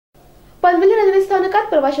स्थानकात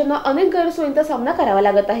प्रवाशांना अनेक गैरसोयींचा सामना करावा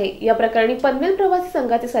लागत आहे। या प्रकरणी पनवेल प्रवासी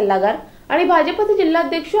संघाचे सल्लागार आणि भाजपचे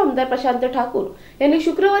जिल्हाध्यक्ष आमदार प्रशांत ठाकूर यांनी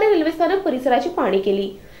शुक्रवारी रेल्वे स्थानक परिसराची पाहणी केली।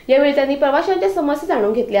 यावेळी त्यांनी प्रवाशांच्या समस्या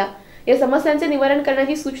जाणून घेतल्या। या समस्यांचे निवारण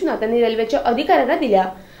करण्याची सूचना त्यांनी रेल्वेच्या अधिकाऱ्यांना दिल्या,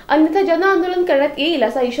 अन्यथा जन आंदोलन करण्यात येईल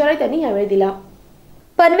असा इशारा त्यांनी यावेळी दिला।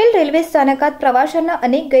 पनवेल रेल्वे स्थानकात प्रवाशांना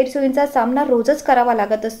अनेक गैरसोयींचा सामना रोजच करावा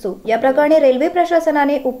लागत असतो। या प्रकरणी रेल्वे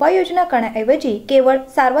प्रशासनाने उपाययोजना करण्याऐवजी केवळ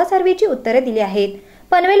सारवासारवीची उत्तरे दिली आहेत।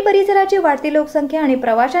 पनवेल परिसराची वाढती लोकसंख्या आणि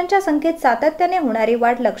प्रवाशांच्या संख्येत सातत्याने होणारी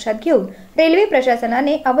वाढ लक्षात घेऊन रेल्वे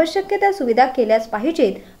प्रशासनाने आवश्यक त्या सुविधा केल्याच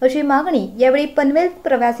पाहिजेत अशी मागणी यावेळी पनवेल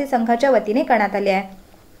प्रवासी संघाच्या वतीने करण्यात आली आहे।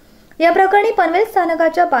 या प्रकरणी पनवेल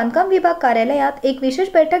स्थानकाच्या बांधकाम विभाग कार्यालयात एक विशेष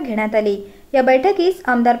बैठक घेण्यात आली। या बैठकीस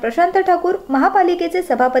आमदार प्रशांत ठाकूर, महापालिकेचे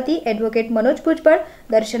सभापती ॲडव्होकेट मनोज भुजबळ,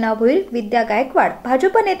 दर्शना भोईर, विद्या गायकवाड,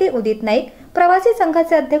 भाजप नेते उदित नाईक, प्रवासी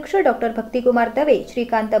संघाचे अध्यक्ष डॉक्टर भक्तिकुमार दवे,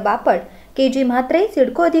 श्रीकांत बापट, के.जी. म्हात्रे,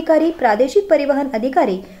 सिडको अधिकारी, प्रादेशिक परिवहन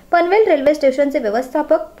अधिकारी, पनवेल रेल्वे स्टेशनचे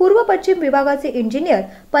व्यवस्थापक, पूर्व पश्चिम विभागाचे इंजिनियर,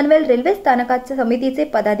 पनवेल रेल्वे स्थानकाचे समितीचे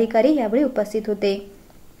पदाधिकारी यावेळी उपस्थित होते।